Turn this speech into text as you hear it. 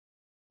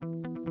You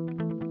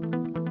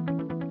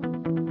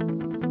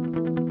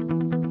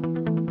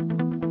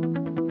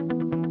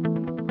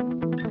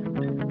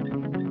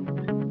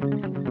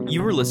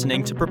are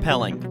listening to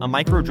Propelling, a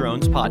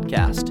Microdrones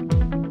podcast.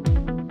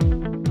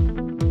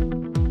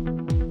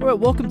 All right,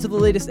 welcome to the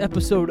latest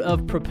episode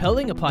of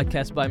Propelling, a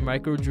podcast by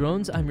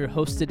Microdrones. I'm your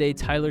host today,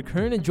 Tyler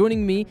Kern, and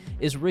joining me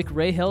is Rick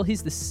Rayhel.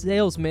 He's the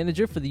sales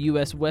manager for the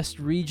U.S. West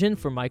region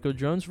for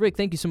Microdrones. Rick,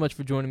 thank you so much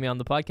for joining me on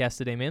the podcast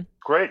today, man.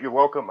 Great, you're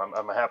welcome.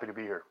 I'm happy to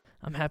be here.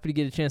 I'm happy to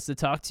get a chance to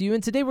talk to you.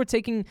 And today we're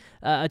taking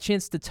a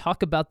chance to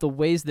talk about the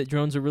ways that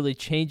drones are really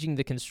changing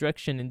the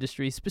construction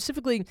industry,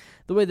 specifically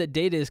the way that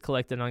data is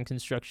collected on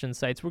construction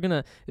sites. We're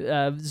going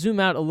to zoom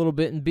out a little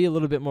bit and be a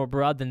little bit more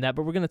broad than that,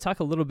 but we're going to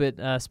talk a little bit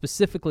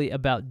specifically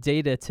about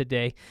data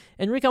today.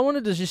 And Rick, I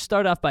wanted to just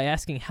start off by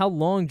asking how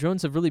long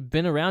drones have really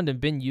been around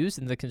and been used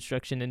in the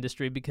construction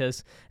industry,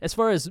 because as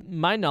far as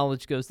my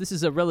knowledge goes, this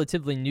is a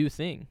relatively new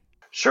thing.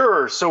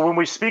 Sure. So when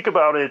we speak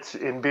about it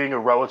in being a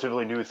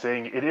relatively new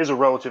thing, it is a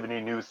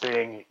relatively new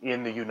thing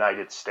in the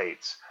United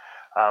States.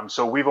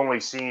 So we've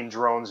only seen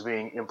drones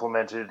being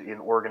implemented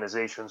in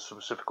organizations,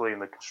 specifically in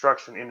the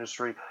construction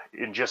industry,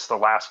 in just the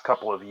last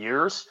couple of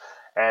years.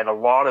 And a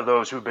lot of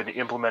those who've been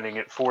implementing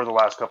it for the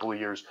last couple of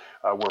years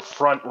were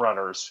front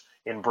runners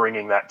in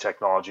bringing that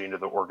technology into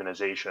the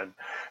organization.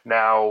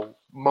 Now,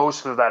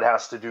 most of that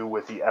has to do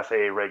with the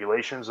FAA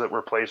regulations that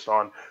were placed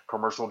on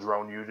commercial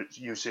drone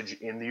usage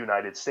in the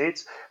United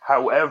States.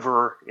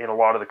 However, in a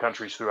lot of the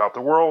countries throughout the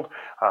world,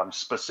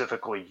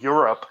 specifically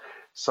Europe,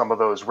 some of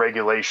those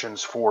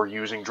regulations for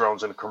using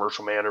drones in a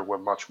commercial manner were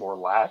much more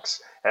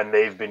lax, and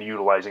they've been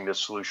utilizing this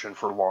solution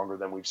for longer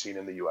than we've seen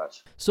in the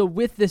U.S. So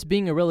with this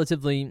being a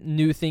relatively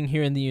new thing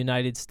here in the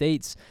United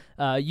States,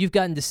 you've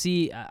gotten to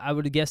see, I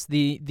would guess,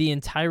 the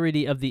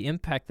entirety of the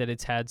impact that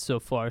it's had so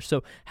far.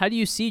 So how do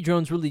you see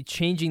drones really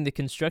changing the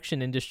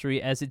construction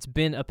industry as it's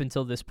been up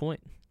until this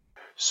point?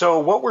 So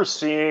what we're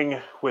seeing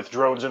with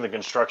drones in the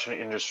construction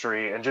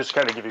industry, and just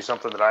kind of give you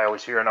something that I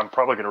always hear, and I'm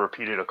probably going to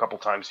repeat it a couple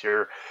times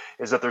here,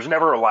 is that there's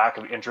never a lack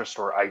of interest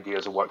or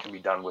ideas of what can be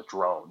done with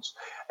drones.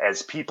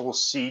 As people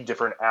see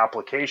different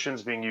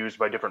applications being used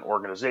by different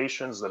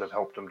organizations that have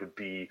helped them to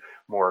be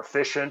more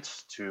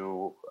efficient,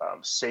 to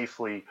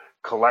safely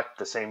collect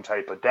the same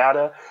type of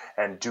data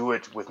and do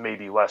it with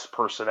maybe less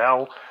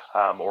personnel,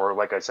 or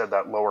like I said,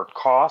 that lower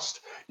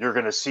cost, you're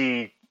going to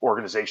see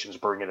organizations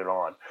bringing it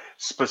on.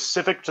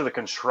 Specific to the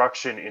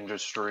construction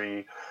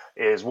industry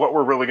is what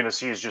we're really going to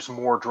see is just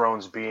more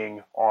drones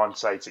being on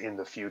sites in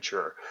the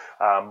future.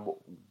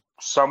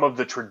 Some of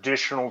the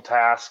traditional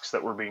tasks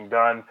that were being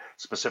done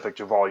specific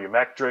to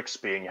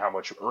volumetrics, being how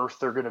much earth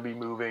they're going to be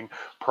moving,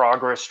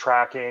 progress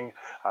tracking,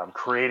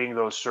 creating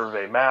those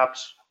survey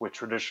maps with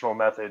traditional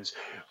methods,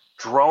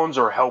 drones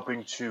are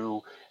helping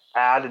to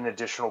add an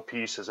additional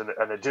piece as an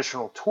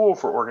additional tool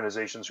for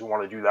organizations who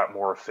want to do that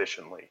more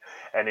efficiently.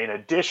 And in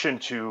addition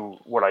to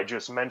what I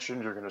just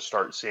mentioned, you're going to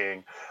start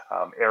seeing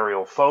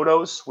aerial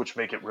photos, which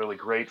make it really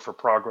great for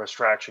progress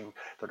tracking.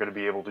 They're going to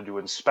be able to do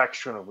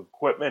inspection of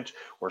equipment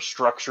or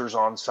structures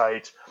on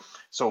site.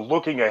 So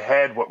looking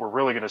ahead, what we're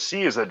really going to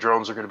see is that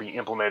drones are going to be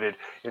implemented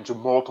into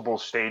multiple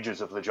stages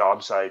of the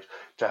job site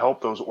to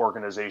help those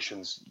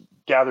organizations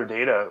gather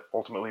data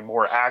ultimately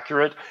more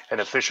accurate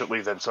and efficiently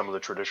than some of the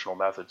traditional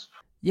methods.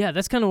 Yeah,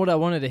 that's kind of what I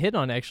wanted to hit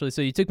on, actually.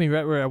 So you took me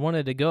right where I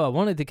wanted to go. I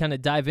wanted to kind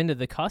of dive into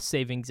the cost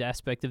savings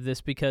aspect of this,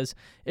 because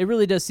it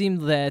really does seem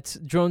that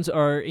drones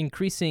are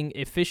increasing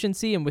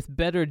efficiency, and with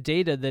better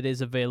data that is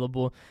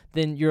available,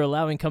 then you're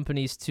allowing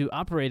companies to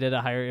operate at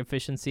a higher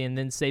efficiency and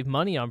then save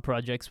money on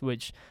projects,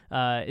 which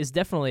is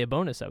definitely a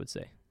bonus, I would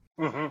say.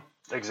 Mm-hmm.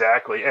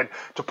 Exactly. And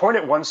to point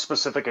at one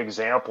specific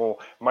example,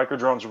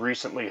 Microdrones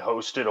recently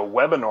hosted a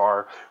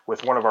webinar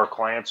with one of our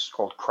clients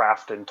called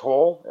Craft and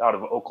Toll out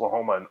of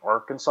Oklahoma and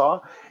Arkansas.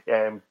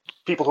 And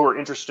people who are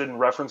interested in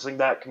referencing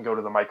that can go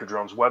to the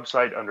Microdrones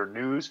website under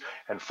news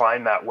and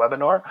find that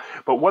webinar.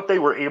 But what they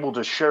were able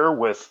to share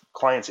with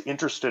clients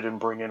interested in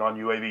bringing on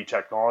UAV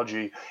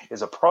technology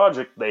is a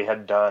project they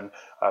had done,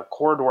 a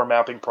corridor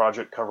mapping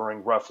project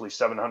covering roughly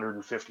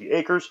 750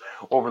 acres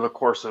over the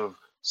course of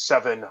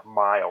 7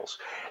 miles.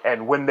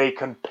 And when they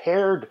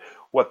compared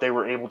what they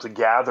were able to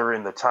gather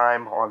in the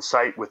time on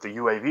site with the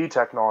UAV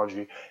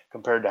technology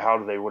compared to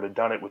how they would have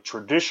done it with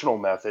traditional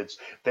methods,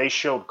 they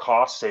showed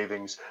cost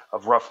savings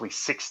of roughly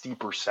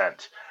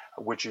 60%,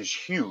 which is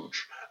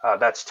huge.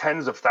 That's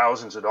tens of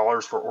thousands of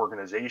dollars for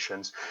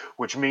organizations,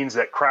 which means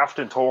that Craft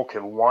and Toll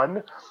can,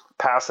 one,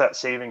 pass that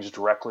savings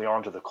directly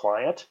on to the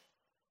client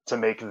to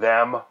make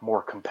them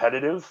more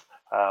competitive,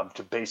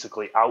 to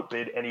basically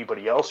outbid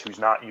anybody else who's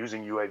not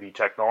using UAV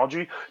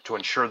technology to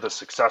ensure the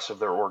success of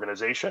their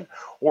organization.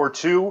 Or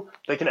two,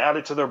 they can add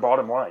it to their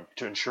bottom line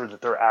to ensure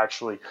that they're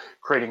actually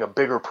creating a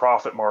bigger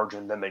profit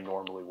margin than they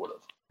normally would have.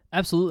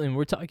 Absolutely, and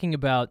we're talking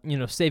about,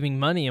 saving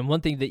money, and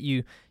one thing that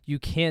you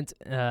can't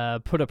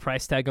put a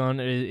price tag on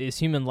is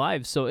human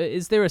lives. So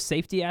is there a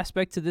safety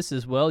aspect to this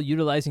as well,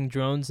 utilizing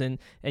drones and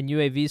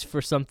UAVs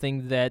for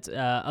something that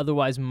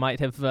otherwise might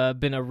have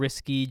been a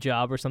risky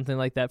job or something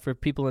like that for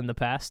people in the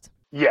past?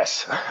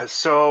 Yes.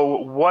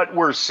 So what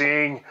we're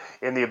seeing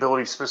in the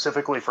ability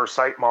specifically for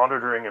site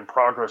monitoring and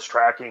progress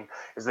tracking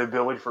is the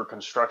ability for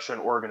construction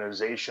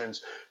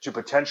organizations to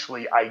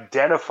potentially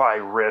identify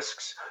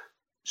risks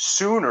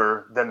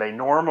sooner than they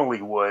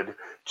normally would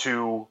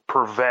to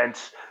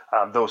prevent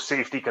those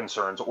safety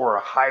concerns or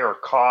a higher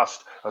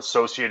cost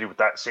associated with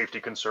that safety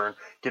concern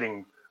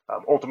getting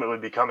ultimately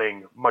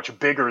becoming much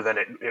bigger than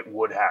it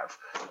would have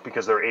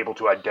because they're able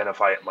to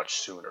identify it much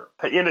sooner.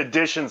 In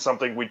addition,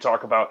 something we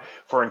talk about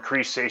for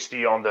increased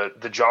safety on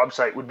the job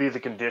site would be the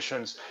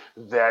conditions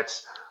that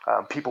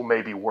people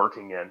may be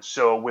working in.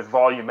 So with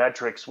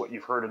volumetrics, what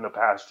you've heard in the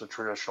past, the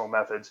traditional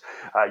methods,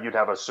 you'd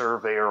have a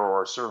surveyor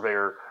or a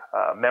surveyor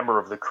member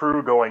of the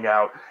crew going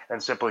out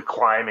and simply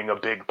climbing a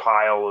big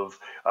pile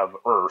of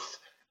earth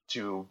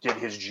to get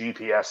his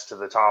GPS to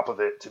the top of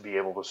it to be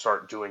able to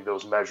start doing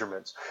those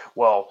measurements.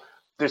 Well,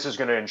 this is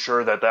going to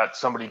ensure that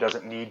somebody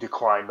doesn't need to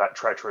climb that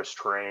treacherous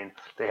terrain.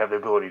 They have the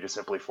ability to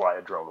simply fly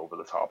a drone over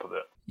the top of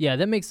it. Yeah,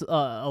 that makes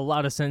a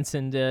lot of sense,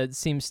 and it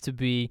seems to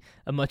be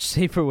a much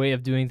safer way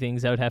of doing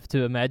things, I would have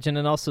to imagine,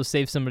 and also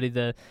save somebody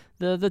the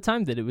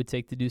time that it would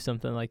take to do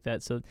something like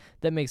that. So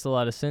that makes a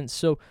lot of sense.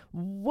 So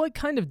what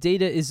kind of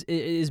data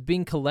is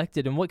being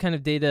collected, and what kind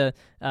of data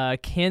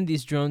can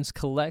these drones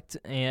collect?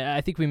 And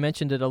I think we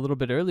mentioned it a little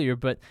bit earlier,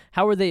 but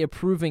how are they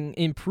improving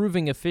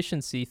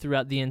efficiency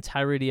throughout the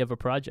entirety of a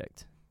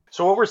project?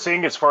 So what we're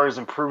seeing as far as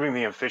improving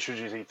the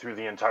efficiency through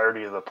the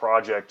entirety of the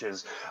project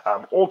is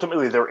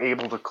ultimately they're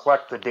able to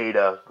collect the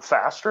data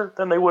faster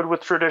than they would with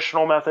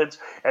traditional methods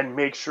and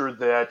make sure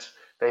that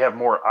they have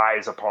more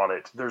eyes upon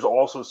it. There's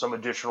also some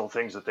additional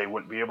things that they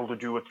wouldn't be able to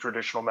do with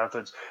traditional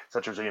methods,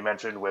 such as you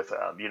mentioned with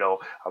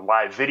a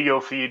live video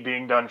feed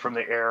being done from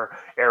the air,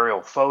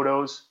 aerial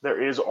photos.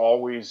 There is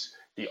always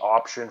the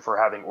option for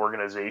having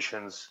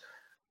organizations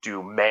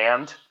do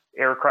manned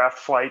aircraft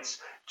flights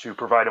to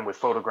provide them with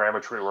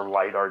photogrammetry or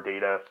LiDAR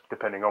data,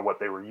 depending on what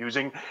they were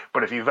using.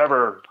 But if you've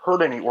ever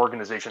heard any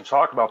organizations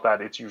talk about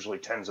that, it's usually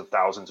tens of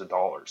thousands of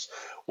dollars.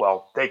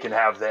 Well, they can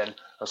have then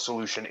a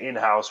solution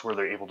in-house where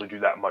they're able to do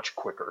that much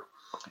quicker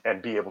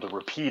and be able to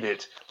repeat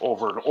it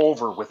over and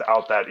over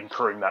without that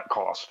incurring that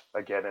cost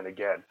again and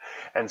again.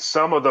 And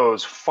some of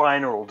those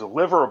final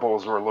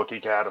deliverables we're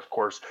looking at, of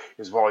course,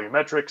 is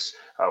volumetrics,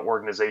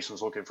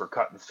 organizations looking for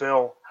cut and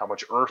fill, how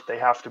much earth they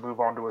have to move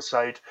onto a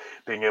site,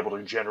 being able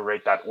to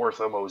generate that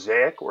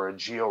orthomosaic or a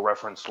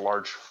geo-referenced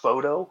large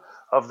photo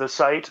of the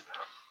site,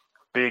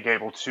 being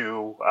able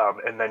to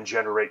and then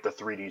generate the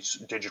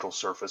 3D digital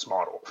surface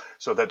model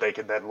so that they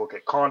can then look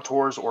at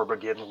contours or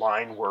begin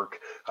line work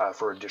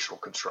for additional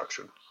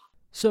construction.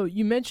 So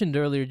you mentioned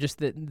earlier just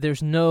that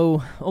there's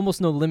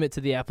almost no limit to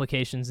the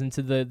applications and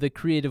to the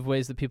creative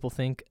ways that people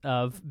think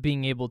of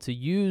being able to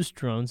use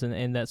drones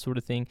and that sort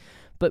of thing.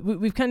 But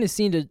we've kind of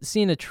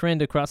seen a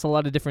trend across a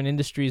lot of different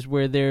industries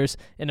where there's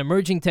an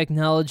emerging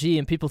technology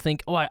and people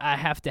think, oh, I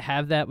have to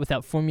have that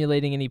without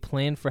formulating any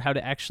plan for how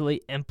to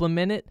actually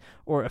implement it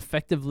or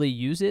effectively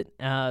use it.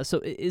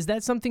 So is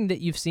that something that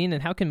you've seen,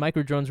 and how can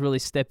microdrones really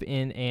step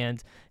in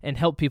and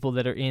help people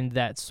that are in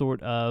that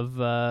sort of,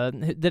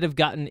 that have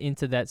gotten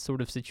into that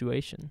sort of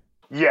situation?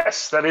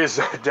 Yes, that is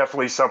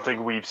definitely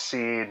something we've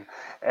seen.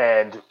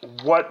 And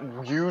what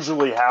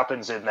usually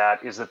happens in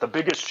that is that the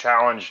biggest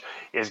challenge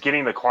is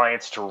getting the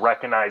clients to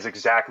recognize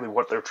exactly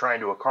what they're trying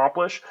to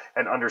accomplish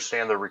and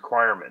understand the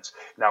requirements.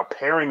 Now,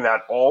 pairing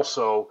that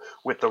also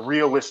with the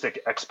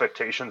realistic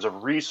expectations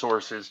of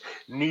resources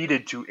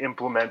needed to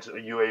implement a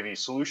UAV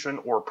solution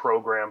or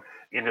program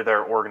into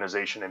their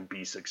organization and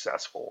be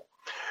successful.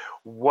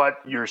 What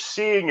you're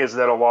seeing is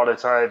that a lot of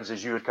times,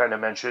 as you had kind of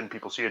mentioned,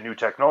 people see a new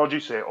technology,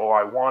 say, oh,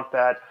 I want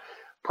that.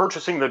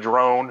 Purchasing the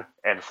drone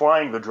and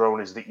flying the drone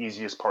is the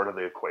easiest part of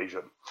the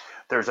equation.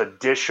 There's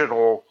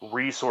additional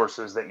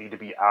resources that need to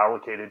be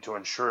allocated to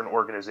ensure an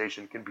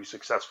organization can be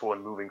successful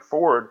in moving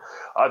forward.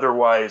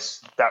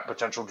 Otherwise, that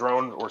potential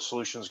drone or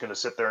solution is going to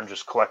sit there and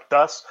just collect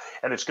dust,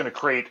 and it's going to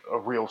create a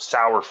real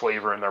sour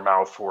flavor in their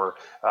mouth for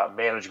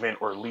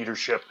management or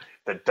leadership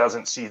that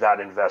doesn't see that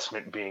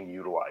investment being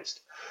utilized.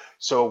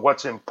 So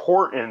what's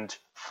important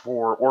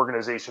for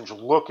organizations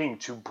looking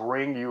to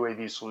bring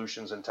UAV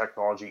solutions and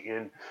technology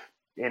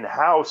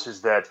in-house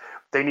is that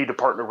they need to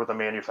partner with a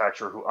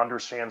manufacturer who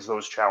understands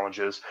those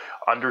challenges,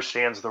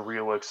 understands the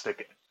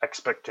realistic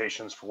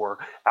expectations for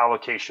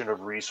allocation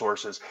of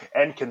resources,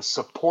 and can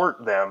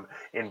support them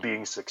in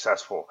being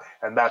successful.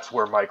 And that's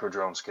where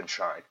microdrones can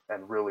shine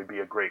and really be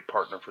a great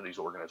partner for these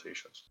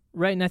organizations.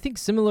 Right, and I think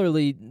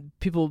similarly,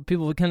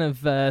 people kind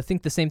of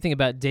think the same thing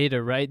about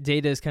data, right?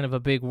 Data is kind of a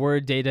big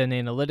word, data and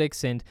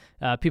analytics, and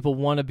people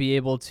want to be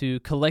able to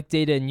collect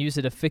data and use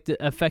it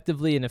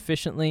effectively and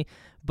efficiently.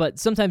 But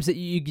sometimes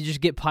you just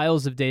get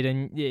piles of data,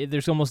 and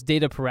there's almost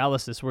data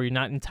paralysis where you're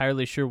not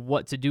entirely sure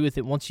what to do with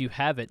it once you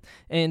have it.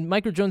 And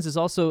microdrones is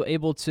also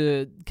able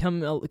to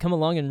come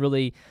along and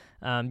really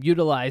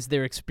utilize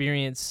their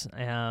experience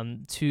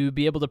to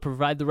be able to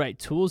provide the right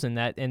tools in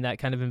that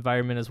kind of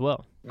environment as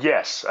well.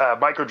 Yes,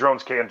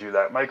 Microdrones can do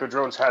that.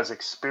 Microdrones has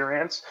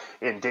experience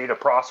in data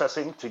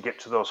processing to get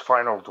to those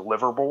final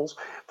deliverables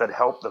that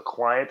help the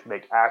client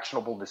make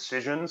actionable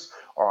decisions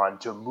on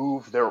to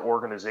move their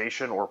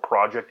organization or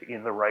project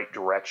in the right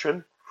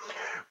direction.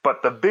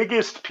 But the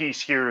biggest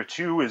piece here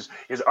too is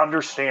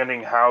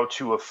understanding how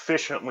to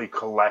efficiently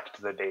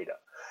collect the data.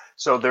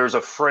 So there's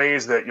a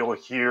phrase that you'll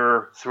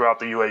hear throughout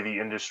the UAV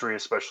industry,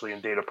 especially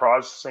in data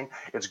processing.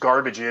 It's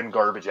garbage in,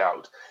 garbage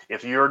out.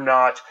 If you're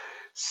not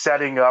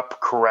setting up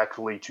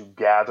correctly to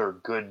gather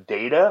good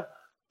data,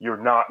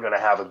 you're not going to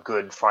have a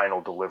good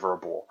final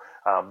deliverable.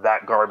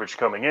 That garbage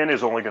coming in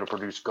is only going to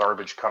produce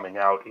garbage coming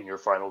out in your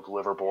final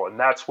deliverable. And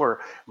that's where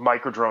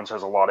Microdrones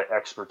has a lot of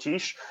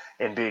expertise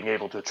in being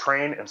able to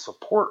train and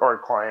support our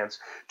clients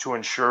to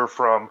ensure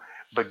from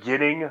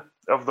beginning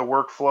of the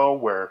workflow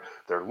where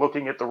they're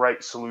looking at the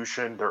right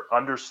solution, they're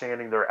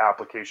understanding their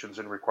applications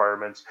and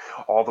requirements,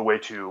 all the way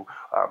to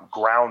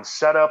ground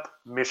setup,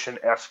 mission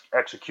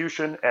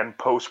execution, and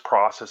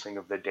post-processing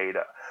of the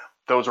data.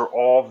 Those are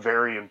all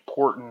very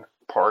important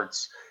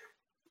parts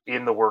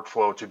in the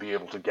workflow to be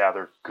able to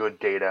gather good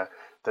data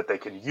that they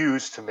can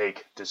use to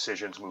make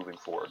decisions moving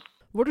forward.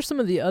 What are some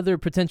of the other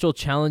potential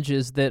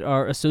challenges that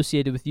are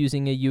associated with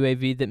using a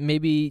UAV that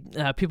maybe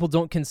people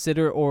don't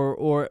consider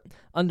or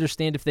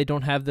understand if they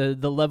don't have the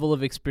level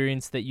of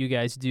experience that you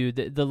guys do,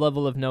 the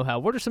level of know-how?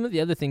 What are some of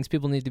the other things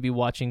people need to be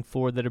watching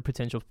for that are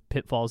potential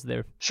pitfalls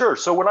there? Sure.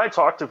 So when I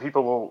talk to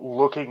people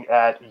looking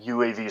at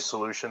UAV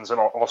solutions, and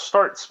I'll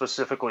start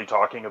specifically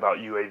talking about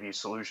UAV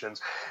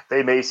solutions,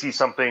 they may see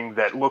something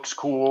that looks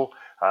cool,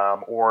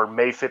 or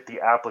may fit the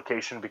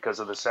application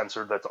because of the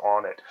sensor that's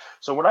on it.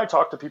 So when I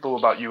talk to people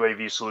about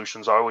UAV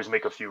solutions, I always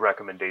make a few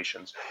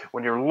recommendations.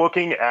 When you're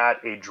looking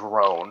at a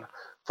drone,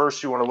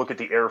 first you want to look at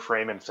the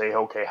airframe and say,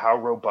 okay, how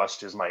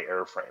robust is my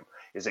airframe?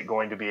 Is it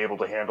going to be able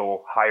to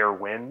handle higher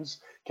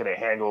winds? Can it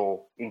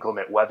handle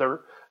inclement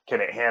weather?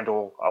 Can it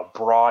handle a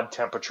broad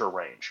temperature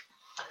range?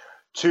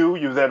 Two,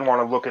 you then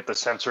want to look at the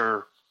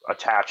sensor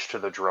attached to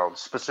the drone.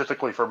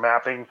 Specifically for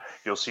mapping,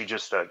 you'll see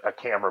just a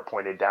camera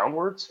pointed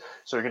downwards.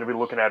 So you're going to be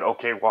looking at,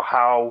 okay,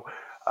 well,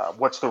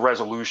 what's the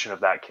resolution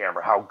of that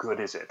camera? How good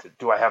is it?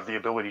 Do I have the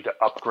ability to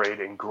upgrade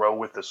and grow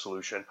with the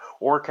solution?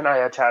 Or can I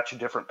attach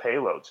different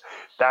payloads?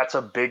 That's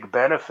a big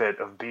benefit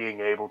of being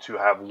able to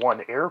have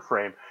one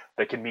airframe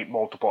that can meet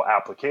multiple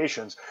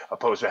applications,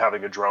 opposed to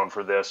having a drone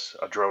for this,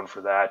 a drone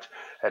for that,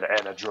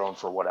 and a drone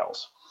for what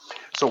else.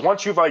 So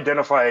once you've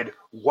identified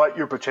what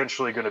you're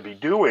potentially going to be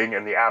doing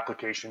and the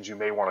applications you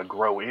may want to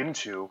grow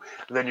into,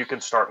 then you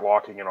can start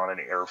locking in on an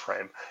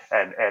airframe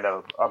and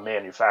a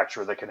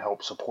manufacturer that can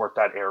help support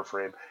that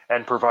airframe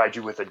and provide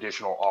you with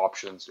additional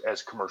options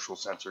as commercial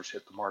sensors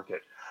hit the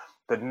market.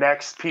 The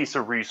next piece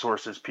of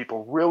resources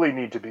people really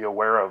need to be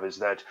aware of is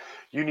that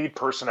you need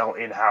personnel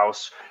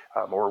in-house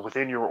or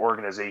within your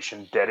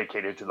organization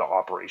dedicated to the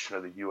operation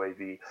of the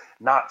UAV,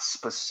 not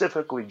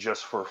specifically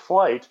just for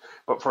flight,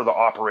 but for the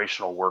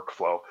operational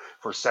workflow,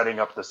 for setting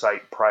up the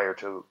site prior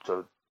to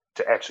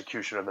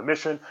execution of the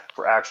mission,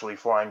 for actually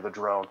flying the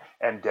drone,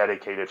 and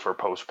dedicated for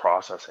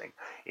post-processing.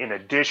 In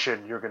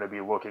addition, you're going to be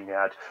looking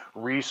at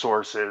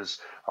resources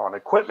on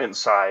equipment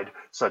side,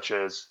 such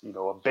as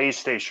a base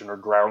station or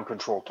ground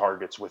control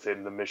targets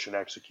within the mission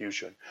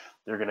execution.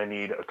 You're going to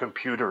need a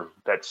computer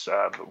that's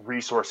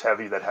resource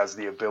heavy, that has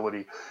the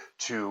ability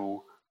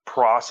to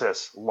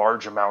process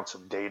large amounts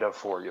of data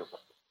for you.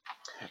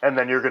 And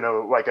then you're going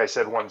to, like I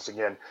said, once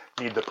again,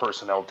 need the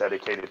personnel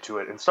dedicated to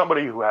it and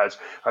somebody who has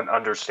an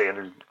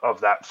understanding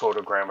of that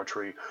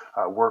photogrammetry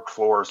workflow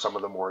or some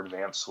of the more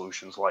advanced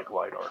solutions like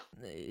LiDAR.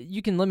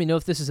 You can let me know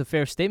if this is a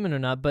fair statement or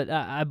not, but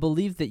I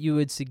believe that you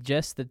would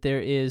suggest that there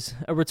is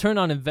a return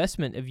on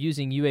investment of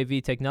using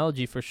UAV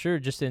technology for sure,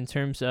 just in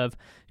terms of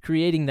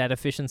creating that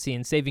efficiency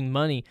and saving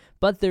money.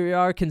 But there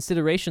are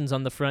considerations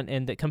on the front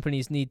end that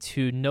companies need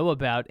to know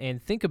about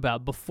and think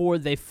about before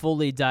they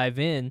fully dive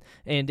in,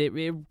 and it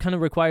kind of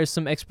requires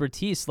some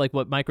expertise like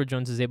what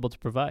Microdrones is able to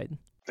provide.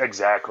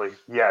 Exactly.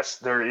 Yes,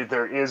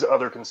 there is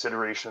other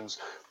considerations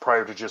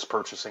prior to just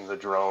purchasing the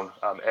drone,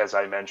 as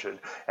I mentioned,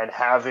 and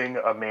having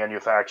a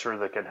manufacturer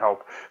that can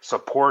help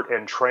support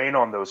and train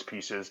on those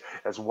pieces,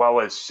 as well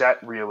as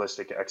set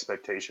realistic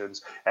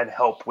expectations and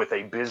help with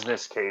a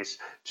business case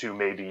to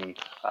maybe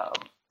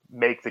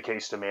make the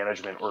case to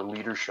management or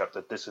leadership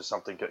that this is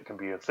something that can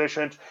be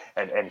efficient,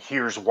 and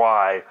here's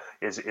why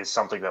is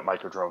something that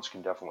Microdrones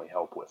can definitely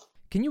help with.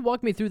 Can you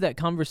walk me through that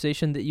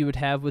conversation that you would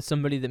have with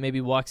somebody that maybe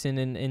walks in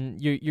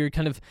and you're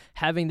kind of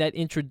having that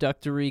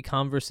introductory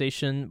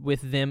conversation with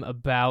them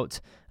about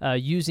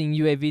using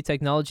UAV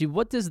technology?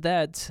 What does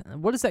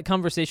that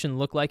conversation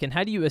look like, and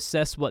how do you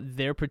assess what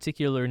their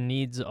particular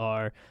needs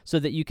are so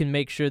that you can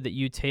make sure that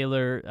you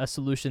tailor a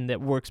solution that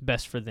works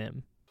best for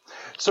them?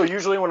 So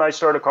usually when I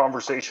start a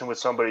conversation with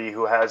somebody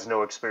who has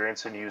no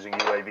experience in using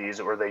UAVs,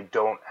 or they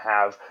don't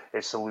have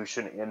a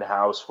solution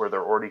in-house where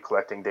they're already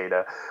collecting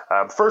data,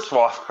 first of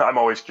all, I'm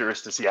always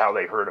curious to see how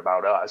they heard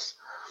about us.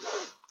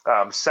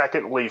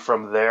 Secondly,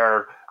 from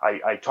there,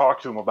 I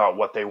talk to them about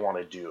what they want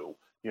to do.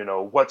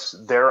 What's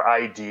their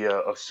idea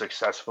of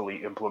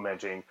successfully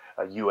implementing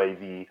a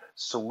UAV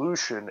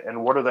solution,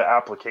 and what are the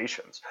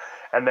applications?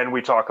 And then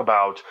we talk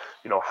about,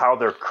 how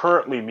they're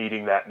currently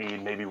meeting that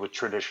need, maybe with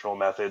traditional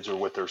methods or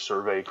with their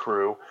survey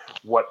crew,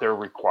 what their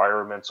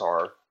requirements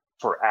are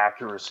for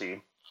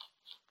accuracy.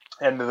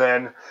 And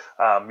then,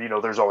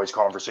 there's always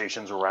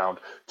conversations around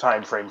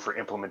time frame for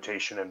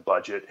implementation and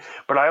budget.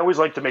 But I always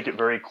like to make it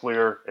very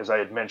clear, as I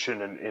had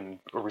mentioned in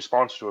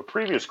response to a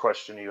previous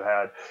question you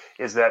had,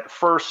 is that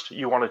first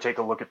you want to take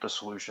a look at the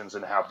solutions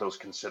and have those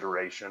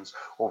considerations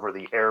over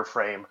the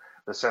airframe,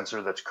 the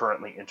sensor that's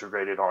currently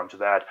integrated onto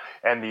that,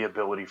 and the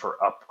ability for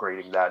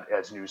upgrading that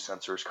as new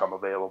sensors come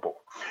available.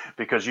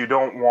 Because you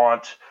don't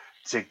want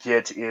to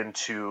get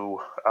into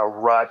a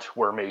rut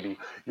where maybe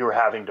you're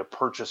having to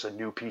purchase a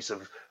new piece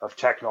of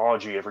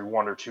technology every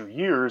 1 or 2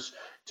 years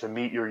to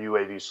meet your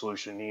UAV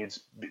solution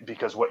needs,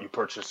 because what you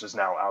purchased is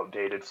now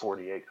outdated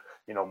 48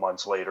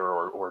 months later,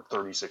 or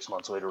 36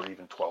 months later, or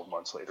even 12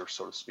 months later,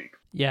 so to speak.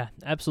 Yeah,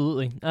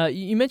 absolutely.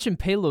 You mentioned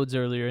payloads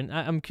earlier, and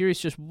I'm curious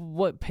just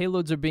what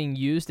payloads are being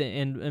used,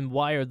 and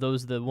why are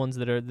those the ones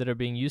that are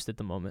being used at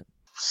the moment?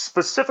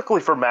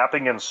 Specifically for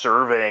mapping and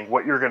surveying,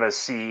 what you're going to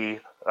see,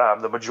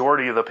 the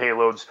majority of the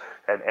payloads,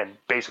 and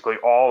basically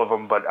all of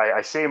them, but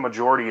I say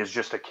majority is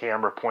just a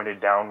camera pointed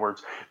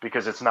downwards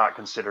because it's not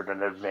considered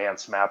an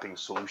advanced mapping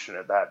solution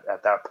at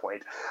that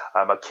point.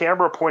 A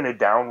camera pointed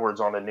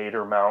downwards on a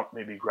nadir mount,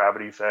 maybe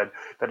gravity fed,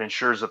 that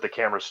ensures that the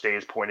camera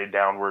stays pointed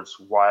downwards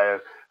while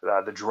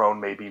the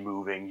drone may be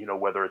moving,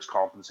 whether it's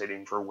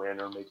compensating for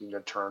wind or making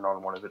a turn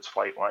on one of its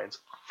flight lines.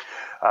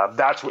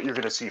 That's what you're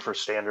going to see for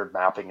standard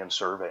mapping and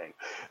surveying.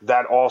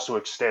 That also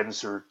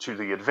extends to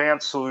the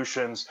advanced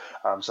solutions,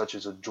 such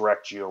as a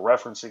direct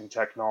georeferencing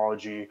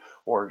technology,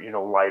 or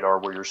LiDAR,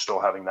 where you're still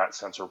having that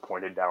sensor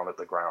pointed down at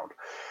the ground.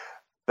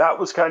 That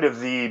was kind of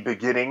the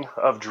beginning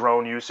of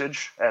drone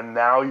usage, and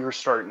now you're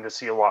starting to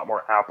see a lot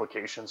more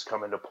applications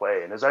come into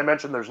play. And as I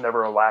mentioned, there's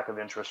never a lack of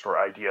interest or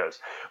ideas,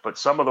 but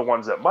some of the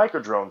ones that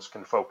Microdrones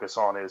can focus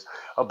on is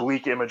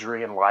oblique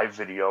imagery and live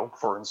video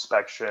for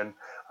inspection,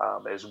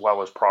 as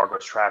well as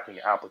progress tracking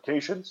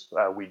applications.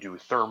 We do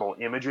thermal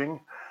imaging,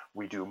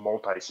 we do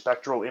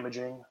multispectral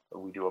imaging,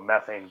 we do a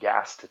methane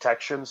gas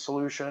detection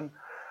solution,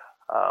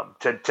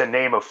 to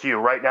name a few.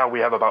 Right now we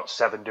have about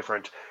 7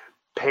 different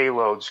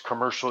payloads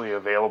commercially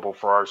available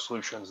for our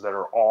solutions that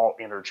are all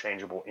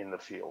interchangeable in the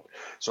field.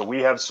 So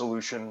we have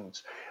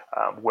solutions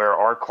where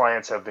our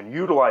clients have been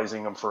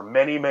utilizing them for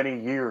many,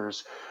 many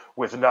years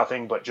with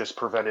nothing but just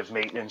preventive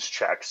maintenance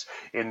checks.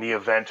 In the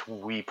event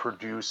we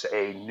produce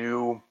a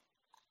new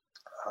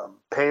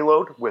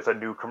payload with a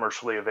new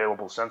commercially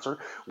available sensor,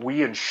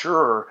 we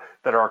ensure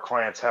that our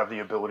clients have the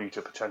ability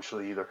to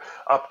potentially either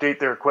update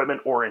their equipment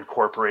or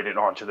incorporate it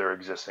onto their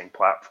existing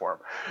platform.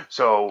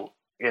 So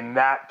in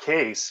that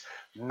case,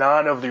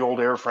 none of the old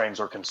airframes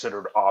are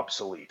considered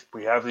obsolete.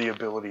 We have the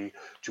ability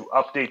to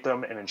update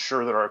them and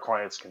ensure that our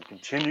clients can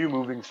continue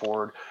moving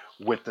forward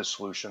with the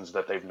solutions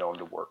that they've known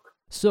to work.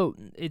 So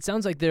it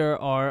sounds like there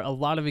are a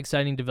lot of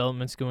exciting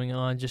developments going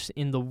on just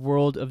in the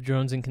world of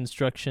drones and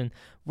construction.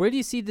 Where do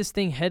you see this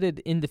thing headed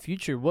in the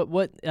future?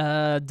 What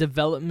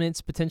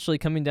developments potentially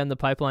coming down the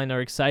pipeline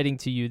are exciting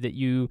to you that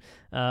you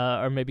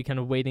are maybe kind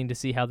of waiting to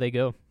see how they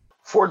go?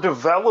 For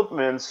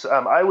developments,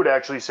 I would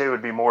actually say it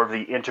would be more of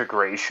the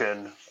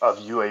integration of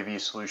UAV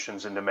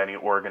solutions into many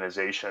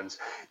organizations.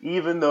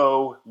 Even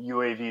though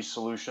UAV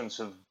solutions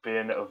have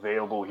been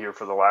available here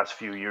for the last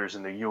few years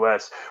in the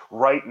U.S.,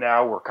 right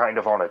now we're kind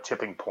of on a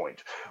tipping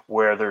point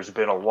where there's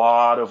been a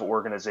lot of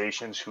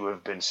organizations who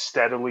have been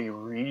steadily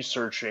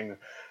researching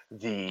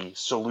the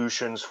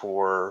solutions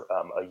for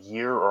a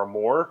year or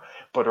more,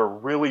 but are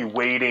really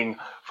waiting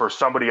for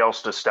somebody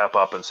else to step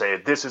up and say,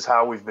 this is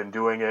how we've been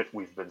doing it.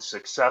 We've been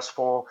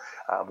successful.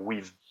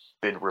 We've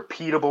been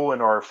repeatable in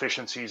our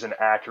efficiencies and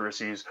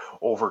accuracies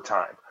over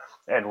time.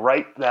 And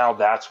right now,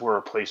 that's where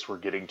a place we're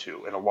getting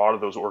to. And a lot of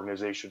those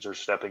organizations are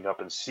stepping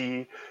up and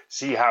see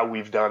how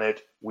we've done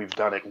it. We've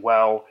done it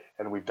well,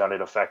 and we've done it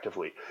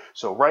effectively.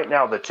 So right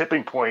now, the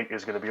tipping point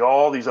is going to be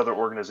all these other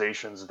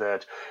organizations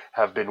that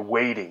have been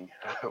waiting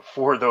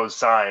for those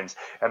signs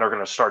and are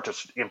going to start to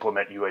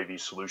implement UAV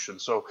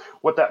solutions. So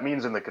what that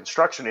means in the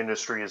construction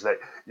industry is that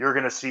you're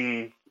going to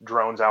see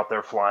drones out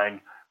there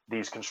flying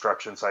these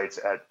construction sites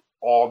at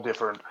all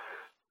different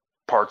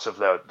parts of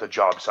the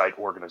job site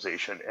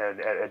organization and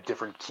at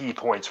different key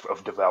points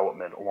of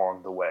development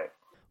along the way.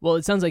 Well,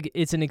 it sounds like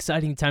it's an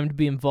exciting time to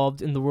be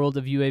involved in the world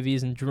of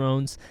UAVs and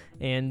drones,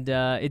 and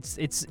it's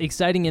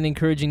exciting and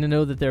encouraging to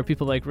know that there are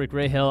people like Rick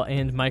Rayhel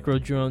and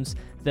Microdrones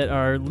that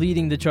are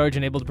leading the charge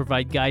and able to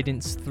provide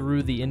guidance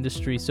through the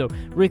industry. So,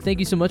 Rick, thank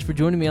you so much for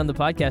joining me on the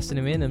podcast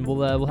today, man, and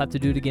we'll have to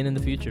do it again in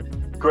the future.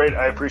 Great,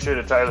 I appreciate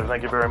it, Tyler.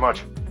 Thank you very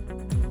much.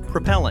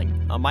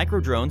 Propelling, a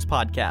Microdrones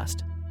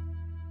podcast.